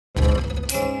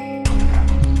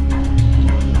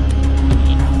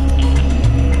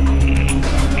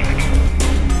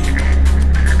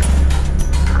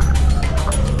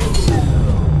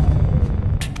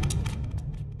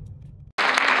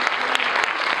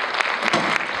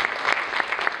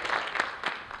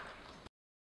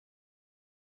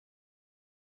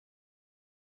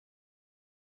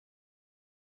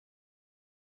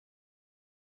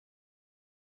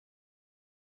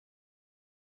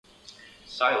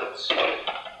silence.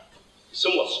 It's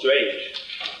somewhat strange,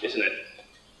 isn't it?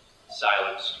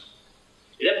 Silence.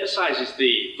 It emphasises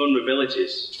the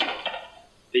vulnerabilities,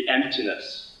 the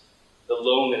emptiness, the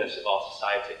loneliness of our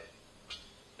society.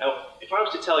 Now, if I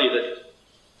was to tell you that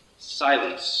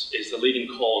silence is the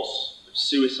leading cause of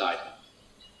suicide,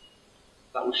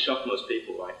 that would shock most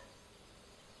people, right?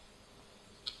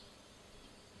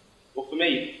 Well, for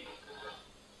me,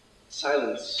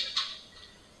 silence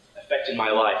affected my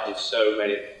life in so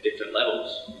many different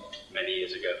levels many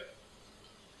years ago.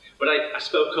 But I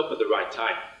spoke up at the right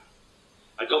time.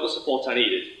 I got the support I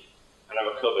needed, and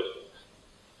I recovered.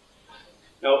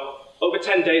 Now, over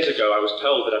 10 days ago, I was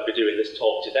told that I'd be doing this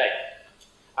talk today.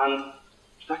 And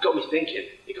that got me thinking.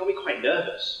 It got me quite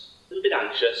nervous, a little bit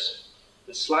anxious,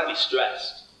 and slightly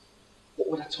stressed. What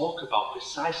would I talk about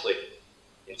precisely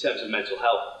in terms of mental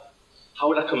health? How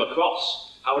would I come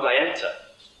across? How would I enter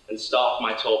and start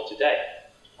my talk today?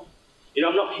 You know,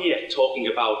 I'm not here talking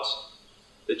about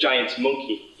the giant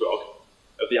monkey frog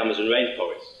of the Amazon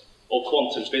rainforest or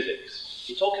quantum physics.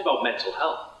 I'm talking about mental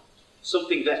health,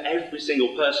 something that every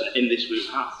single person in this room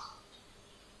has.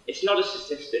 It's not a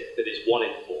statistic that is 1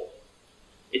 in 4.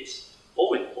 It's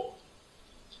 4 in 4.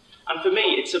 And for me,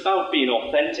 it's about being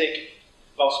authentic,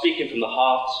 about speaking from the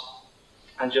heart,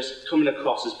 and just coming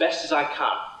across as best as I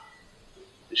can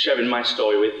and sharing my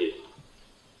story with you.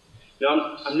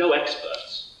 Now, I'm no expert,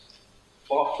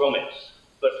 far from it,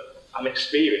 but I'm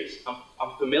experienced,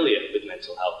 I'm familiar with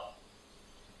mental health.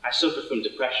 I suffer from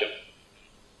depression.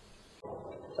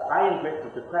 So I am gripped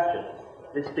with depression,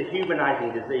 this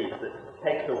dehumanizing disease that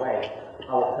takes away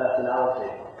our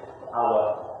personality,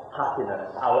 our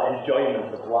happiness, our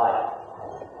enjoyment of life.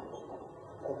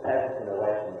 Takes everything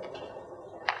away from it.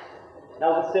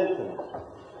 Now the symptoms.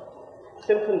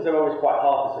 Symptoms are always quite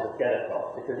hard to sort of get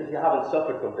across, because if you haven't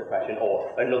suffered from depression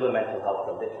or another mental health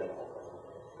condition,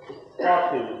 it's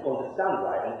hard to understand,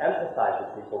 right, and empathise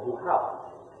with people who have.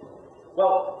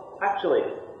 Well, actually,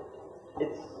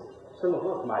 some of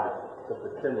us might have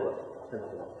suffered similar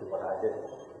symptoms to what I did.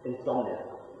 Insomnia,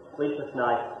 sleepless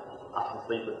night after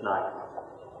sleepless night,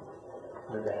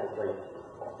 couldn't get to sleep.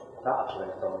 That's what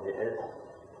insomnia is,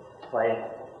 plain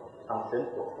and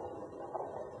simple.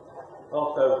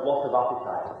 Also, loss of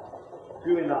appetite.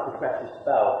 During that depressive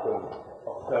spell from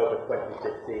October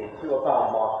 2015 to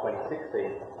about March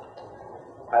 2016,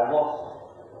 I lost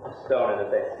a stone and a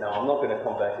bit. Now, I'm not going to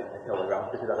convert it to kilograms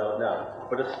because I don't know,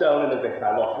 but a stone and a bit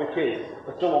I lost, which is,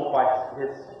 for someone quite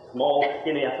small,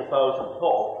 skinny, I suppose, and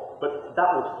tall, but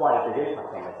that was quite a big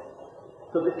impact on me.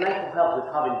 So this mental health was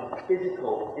having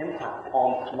physical impact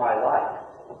on my life.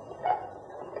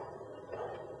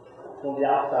 From the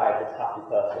outside, this happy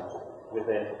person,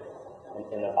 within,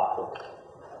 in a battle.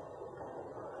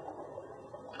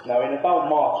 Now, in about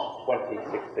March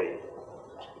 2016,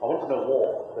 I went on a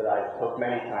walk that I took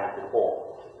many times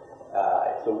before.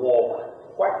 It's a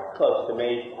walk quite close to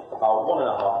me, about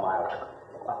 1.5 miles.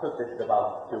 I took this at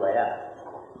about 2 a.m.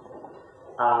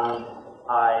 And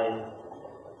I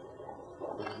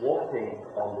was walking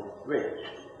on this bridge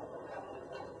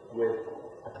with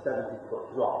a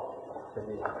 70-foot drop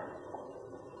beneath me.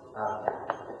 And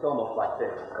it's almost like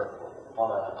this, but on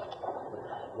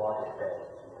a larger scale.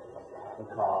 And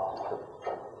cars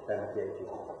at 70, 80,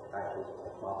 90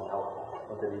 miles an hour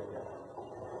underneath me.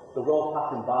 The road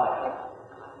passing by,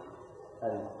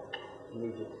 and me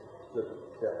just stood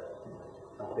still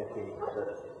and thinking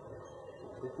that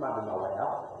this might be my way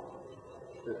out.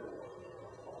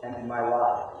 And in my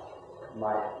life,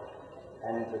 my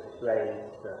endless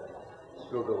strains, the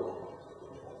struggle,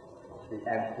 the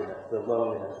emptiness, the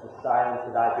loneliness, the silence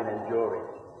that I've been enduring,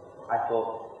 I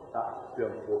thought that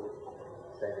film would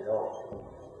save it all.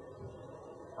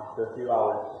 After a few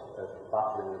hours of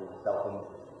battling with myself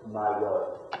and my word,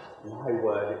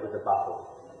 it was a battle.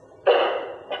 I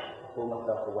pulled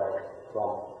myself away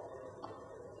from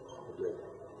the bridge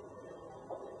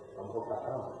and walked back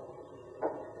home.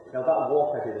 Now that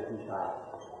walk I did a few times,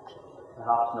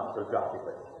 perhaps not so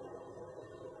drastically,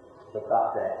 but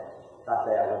that day I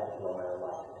wanted to own my own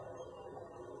life.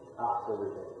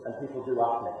 Absolutely. And people do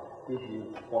ask me, did you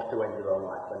want to end your own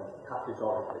life? And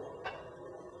categorically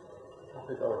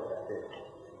I did.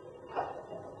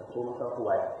 I pulled myself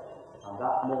away, and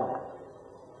that morning,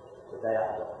 the day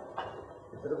after,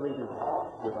 instead of leaving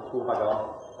with my school bag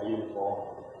on, a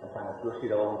uniform, and trying to brush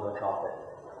it all over the carpet,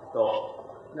 I thought,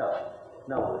 no,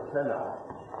 we'll turn around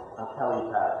and tell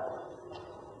your parents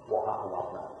what happened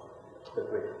last night. The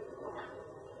grief,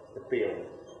 the feelings,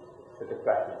 the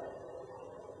depression.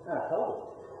 And I told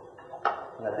them.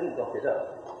 And I didn't lock it up.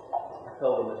 I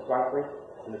told them as frankly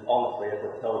and as honestly as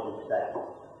I've told you today.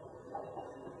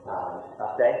 And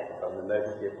that day, I got an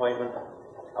emergency appointment.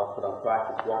 I was put on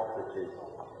crisis watch, which is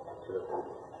sort of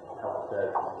health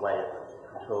services way of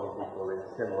controlling people who are in a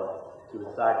similar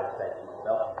suicidal state to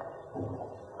myself.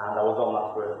 And I was on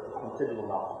that for a considerable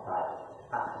amount of time,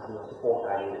 accessing the support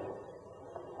I needed.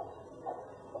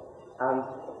 And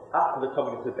after the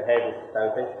cognitive behavioural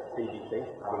therapy, CBT,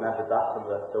 I remembered that from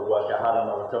the work I had on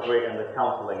my recovery and the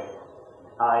counselling,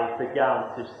 I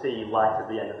began to see light at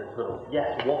the end of the tunnel.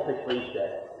 Yes, what a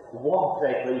cliche. What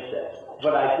a cliche.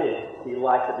 But I did see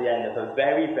light at the end of a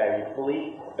very, very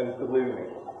bleak and gloomy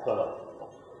tunnel.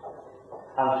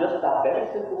 And just that very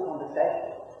simple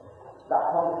conversation, that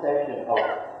conversation of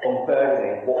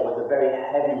unburdening what was a very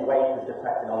heavy weight of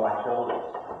depression on my shoulders,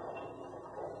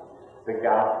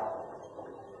 began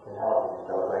to help me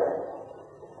celebrate.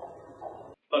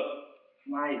 But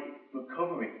my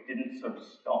recovery didn't sort of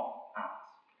stop at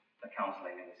the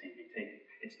counselling and the CBT.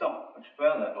 It stopped much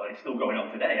further, but it's still going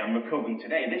on today. I'm recovering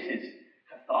today. This is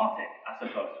cathartic, I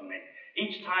suppose, for me.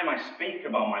 Each time I speak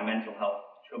about my mental health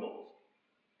troubles,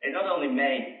 it not only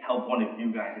may help one of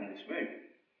you guys in this room,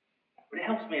 but it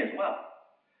helps me as well.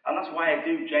 And that's why I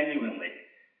do genuinely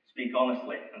speak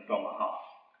honestly and from my heart.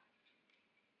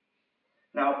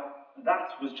 Now,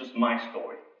 that was just my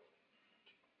story.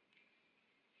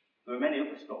 There are many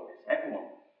other stories. Everyone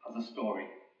has a story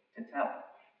to tell.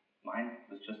 Mine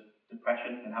was just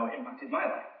depression and how it impacted my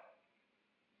life.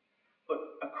 But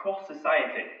across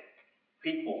society,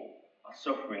 people are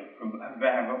suffering from a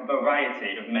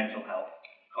variety of mental health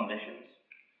conditions.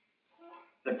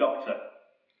 The doctor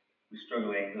who's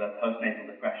struggling with their postnatal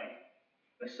depression,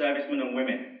 the servicemen and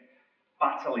women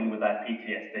battling with their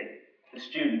PTSD, the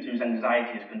student whose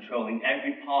anxiety is controlling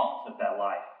every part of their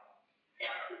life,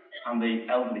 and the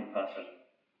elderly person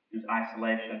whose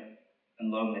isolation and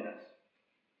loneliness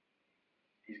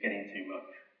is getting too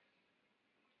much.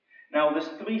 Now, there's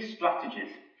three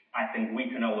strategies I think we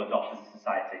can all adopt as a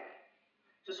society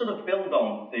to sort of build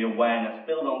on the awareness,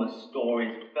 build on the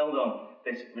stories, build on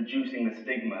this reducing the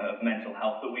stigma of mental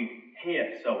health that we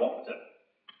hear so often.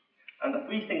 And the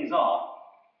three things are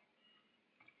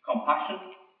compassion,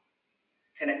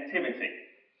 connectivity,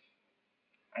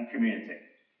 and community.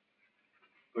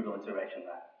 Good alliteration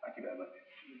there. Thank you very much.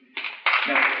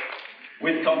 Now,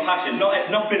 with compassion,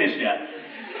 not finished yet.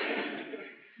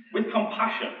 With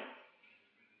compassion,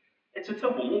 it's a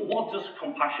tough one. What does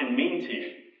compassion mean to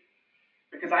you?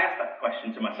 Because I asked that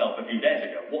question to myself a few days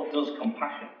ago. What does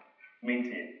compassion mean to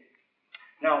you?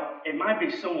 Now, it might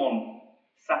be someone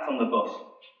sat on the bus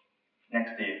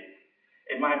next to you.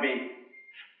 It might be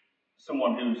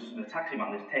someone who's the taxi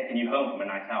man who's taking you home from a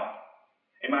night out.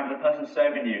 It might be the person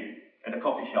serving you at a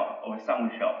coffee shop or a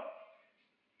sandwich shop.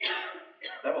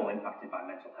 They're all impacted by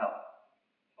mental health.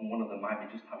 And one of them might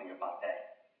be just having a bad day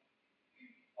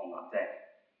on that day.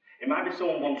 It might be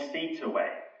someone one seat away,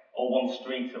 or one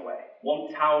street away,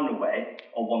 one town away,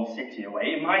 or one city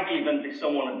away. It might even be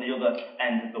someone at the other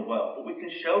end of the world. But we can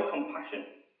show compassion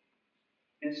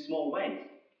in small ways.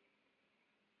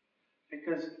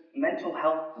 Because mental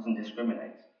health doesn't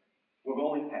discriminate. We're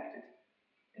all impacted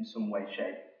in some way,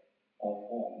 shape, or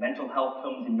form. Mental health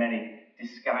comes in many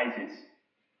disguises,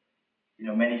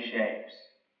 many shapes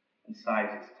and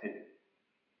sizes too.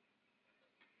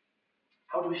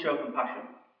 How do we show compassion?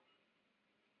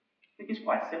 I think it's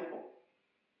quite simple.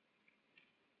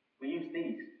 We use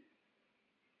these,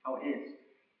 our ears.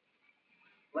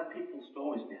 Let people's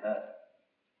stories be heard.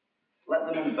 Let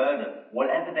them unburden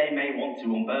whatever they may want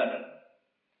to unburden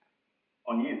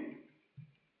on you.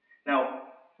 Now,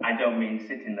 I don't mean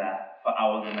sitting there for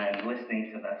hours and then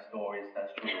listening to their stories, their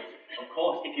struggles. Of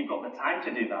course, if you've got the time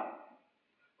to do that.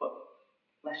 But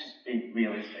let's just be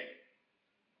realistic.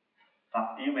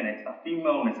 That few minutes, that few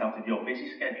moments out of your busy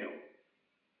schedule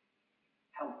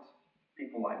helps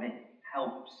people like me.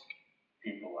 Helps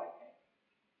people like me.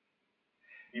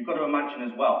 You've got to imagine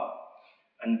as well,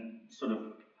 and sort of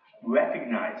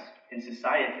recognise in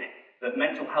society that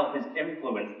mental health is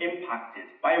influenced, impacted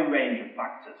by a range of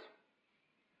factors.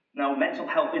 Now, mental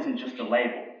health isn't just a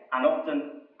label, and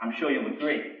often, I'm sure you'll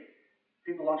agree,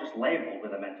 people are just labelled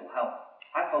with a mental health.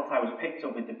 I felt I was picked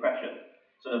up with depression,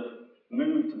 sort of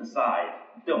moved to the side,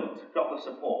 dumped, got the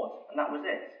support, and that was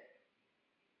it.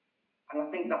 And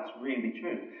I think that's really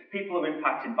true. People are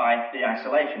impacted by the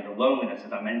isolation, the loneliness,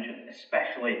 as I mentioned,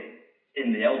 especially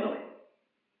in the elderly.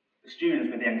 The students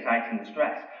with the anxiety and the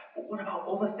stress. But what about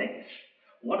other things?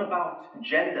 What about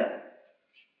gender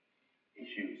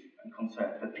issues and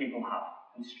concerns that people have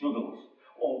and struggles?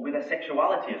 Or with their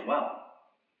sexuality as well?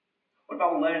 What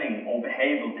about learning or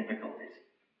behavioural difficulties?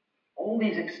 All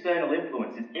these external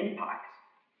influences impact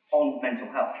on mental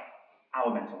health,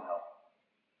 our mental health.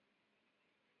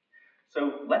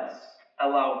 So let's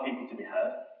allow people to be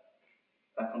heard,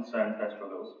 their concerns, their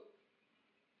struggles,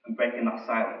 and breaking that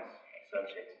silence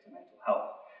associated to mental health.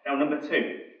 Now, number 2,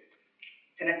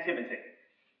 connectivity.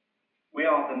 We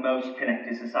are the most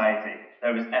connected society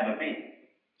there has ever been,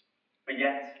 but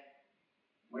yet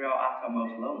we are at our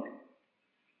most lonely.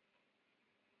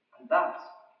 And that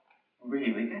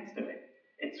really gets to me.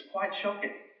 It's quite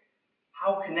shocking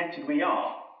how connected we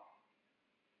are,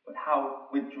 but how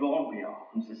withdrawn we are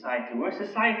from society. We're a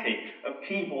society of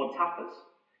keyboard tappers,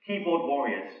 keyboard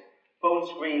warriors, phone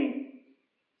screen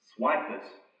swipers,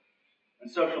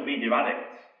 and social media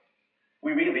addicts.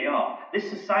 We really are. This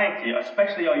society,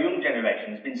 especially our young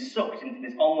generation, has been sucked into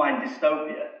this online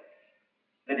dystopia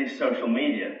that is social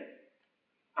media.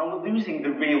 And we're losing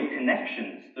the real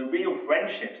connections, the real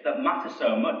friendships that matter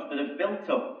so much, that have built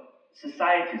up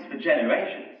societies for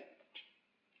generations.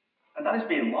 And that is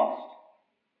being lost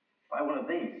by one of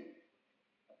these.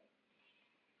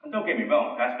 And don't get me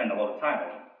wrong, I spend a lot of time on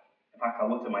it. In fact, I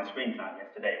looked at my screen time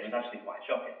yesterday. It was actually quite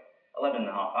shocking. 11 and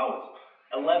a half hours.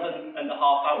 11 and a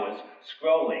half hours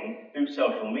scrolling through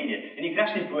social media. And you can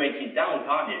actually break it down,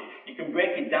 can't you? You can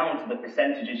break it down to the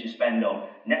percentages you spend on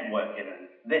networking and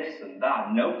this and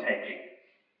that, note-taking.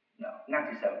 No,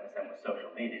 97% was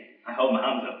social media. I hold my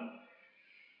hands up.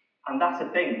 And that's the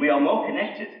thing. We are more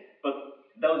connected, but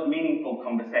those meaningful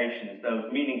conversations,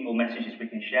 those meaningful messages we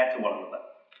can share to one another,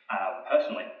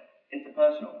 personally,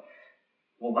 interpersonal,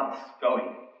 well, that's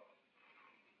going.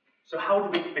 So how do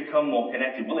we become more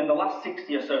connected? Well, in the last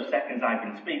 60 or so seconds I've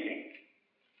been speaking,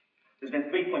 there's been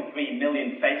 3.3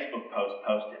 million Facebook posts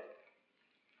posted.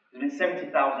 There's been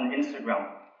 70,000 Instagram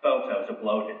photos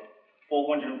uploaded.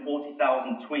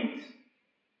 440,000 tweets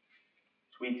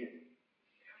tweeted.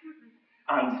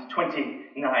 And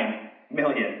 29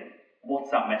 million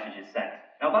WhatsApp messages sent.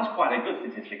 Now that's quite a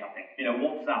good statistic, I think. You know,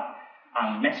 WhatsApp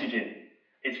and messaging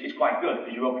is quite good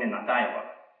because you're opening that dialogue.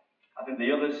 I think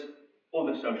the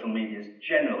other social medias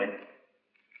generally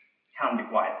can be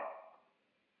quite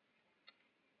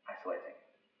isolating.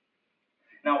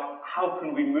 Now, how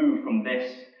can we move from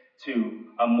this to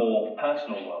a more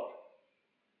personal world?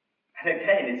 And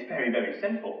again, it's very, very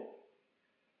simple.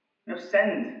 You know,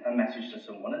 send a message to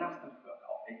someone and ask them for a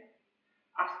coffee.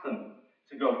 Ask them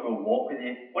to go for a walk with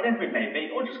you, whatever it may be,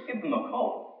 or just give them a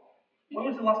call. When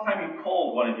was the last time you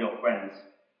called one of your friends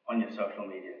on your social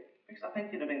media? Because I think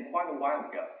it'd have been quite a while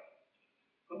ago.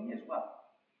 For me as well.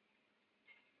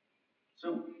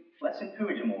 So let's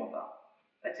encourage more of that.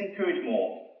 Let's encourage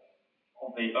more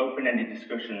of the open-ended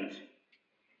discussions,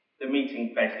 the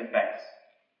meeting face-to-face,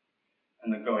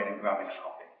 and the going and grabbing a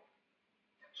coffee.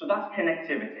 So that's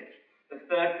connectivity. The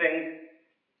third thing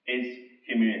is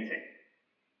community.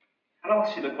 And I'll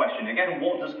ask you the question again,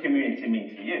 what does community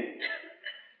mean to you?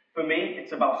 For me,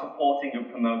 it's about supporting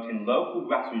and promoting local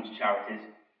grassroots charities,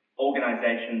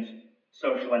 organisations,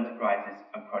 social enterprises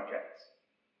and projects.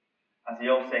 As the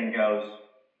old saying goes,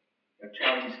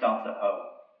 charity starts at home.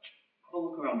 Have a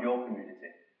look around your community,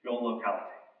 your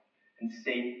locality, and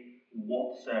see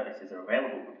what services are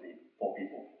available for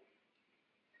people.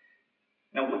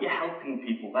 Now, what you're helping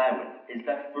people there with is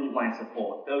their frontline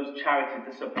support. Those charities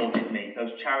that supported me,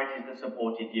 those charities that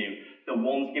supported you, the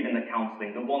ones giving the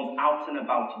counselling, the ones out and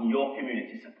about in your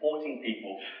community supporting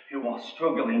people who are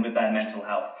struggling with their mental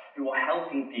health, who are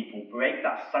helping people break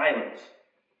that silence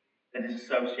that is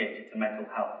associated to mental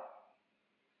health.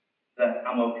 That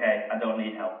I'm okay, I don't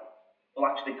need help.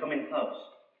 Well, actually, come in close.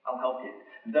 I'll help you.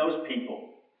 Those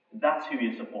people, that's who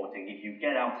you're supporting if you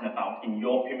get out and about in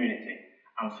your community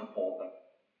and support them.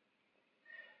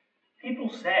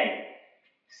 People say,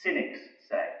 cynics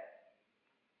say,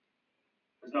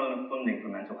 there's not enough funding for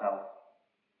mental health.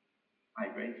 I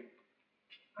agree.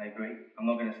 I'm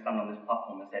not going to stand on this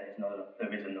platform and say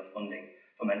there is enough funding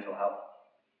for mental health.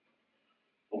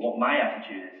 But what my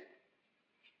attitude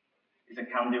is a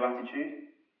can-do attitude,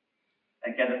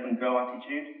 a get-up-and-go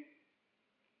attitude,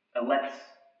 a let's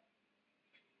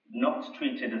not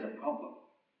treat it as a problem.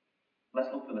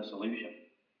 Let's look for the solution.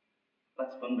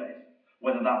 Let's fundraise.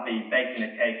 Whether that be baking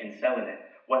a cake and selling it,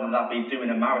 whether that be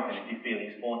doing a marathon if you're feeling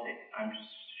sporty.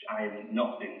 I am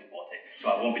not feeling sporty, so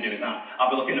I won't be doing that. I'll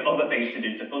be looking at other things to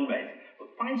do to fundraise.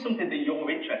 But find something that you're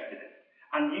interested in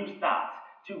and use that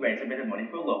to raise a bit of money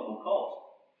for a local cause.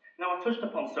 Now, I touched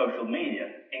upon social media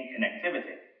in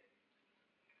connectivity.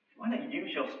 Why not use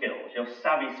your skills, your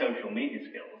savvy social media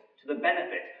skills, to the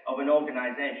benefit of an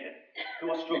organisation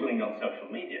who are struggling on social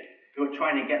media, who are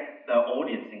trying to get their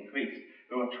audience increased,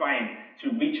 who are trying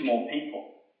to reach more people,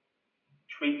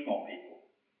 treat more people,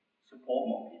 support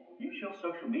more people. Use your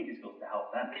social media skills to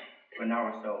help them for an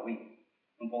hour or so a week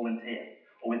and volunteer.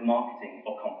 or with marketing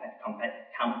or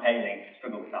campaigning,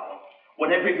 struggle with that one.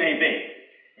 Whatever it may be,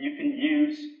 you can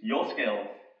use your skills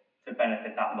to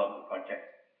benefit that local project,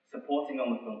 supporting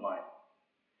on the front line.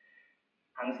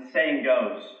 And as the saying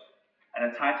goes,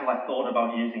 and a title I thought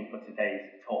about using for today's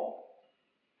talk,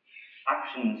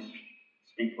 actions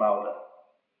speak louder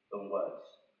than words.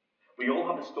 We all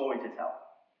have a story to tell,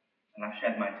 and I've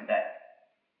shared mine today.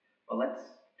 But let's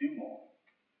do more.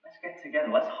 Let's get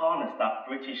together. Let's harness that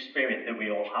British spirit that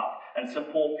we all have and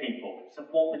support people,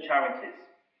 support the charities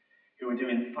who are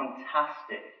doing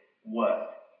fantastic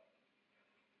work.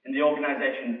 In the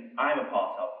organisation I'm a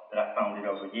part of, that I founded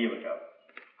over a year ago,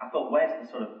 I thought, where's the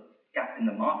sort of gap in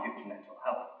the market with mental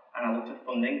health? And I looked at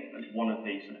funding as one of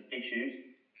the sort of issues.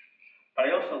 But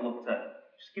I also looked at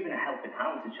just giving a helping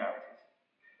hand to charities.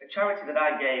 A charity that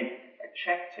I gave a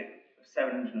cheque to of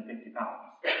 £750.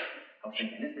 I was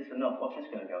thinking, is this enough? What's this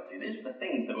going to go to? These were the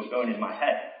things that were going in my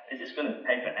head. Is this going to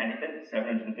pay for anything?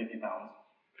 £750.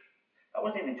 That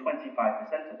was nearly 25%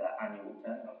 of their annual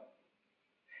turnover.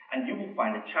 And you will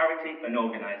find a charity, an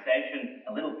organisation,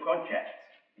 a little project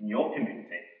in your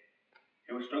community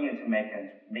who are struggling to make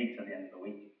ends meet at the end of the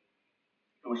week,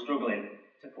 who are struggling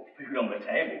to put food on the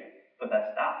table for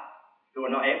their staff, who are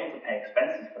not able to pay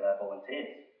expenses for their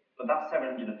volunteers. But that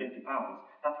 £750,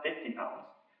 that £50,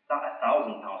 that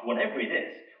 £1,000, whatever it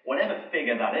is, whatever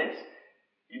figure that is,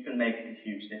 you can make a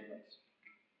huge difference.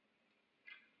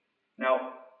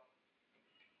 Now,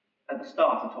 at the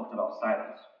start I talked about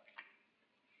silence.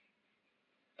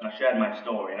 And I shared my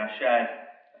story, and I shared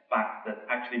the fact that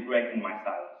actually breaking my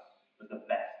silence was the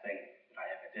best thing that I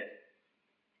ever did.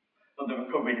 But the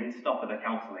recovery didn't stop at the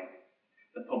counselling.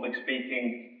 The public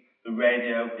speaking, the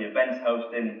radio, the events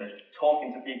hosting, the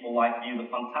talking to people like you,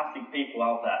 the fantastic people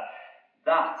out there,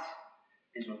 that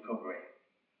is recovery.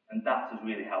 And that has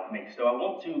really helped me. So I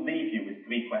want to leave you with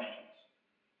 3 questions.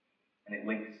 And it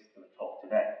links to the talk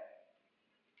today.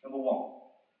 Number 1,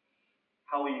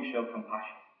 how will you show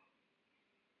compassion?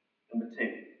 Number 2,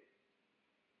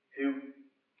 who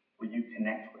will you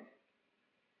connect with?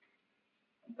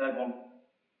 And third one,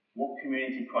 what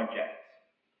community projects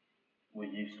will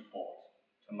you support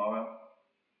tomorrow,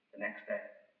 the next day,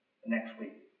 the next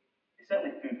week? It's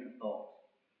certainly food for thought,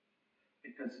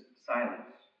 because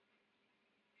silence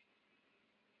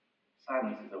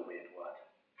is a weird word.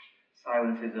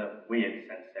 Silence is a weird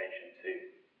sensation too.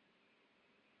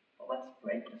 But let's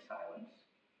break the silence.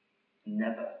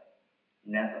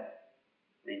 Never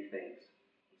leave things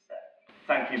unsaid.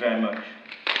 Thank you very much.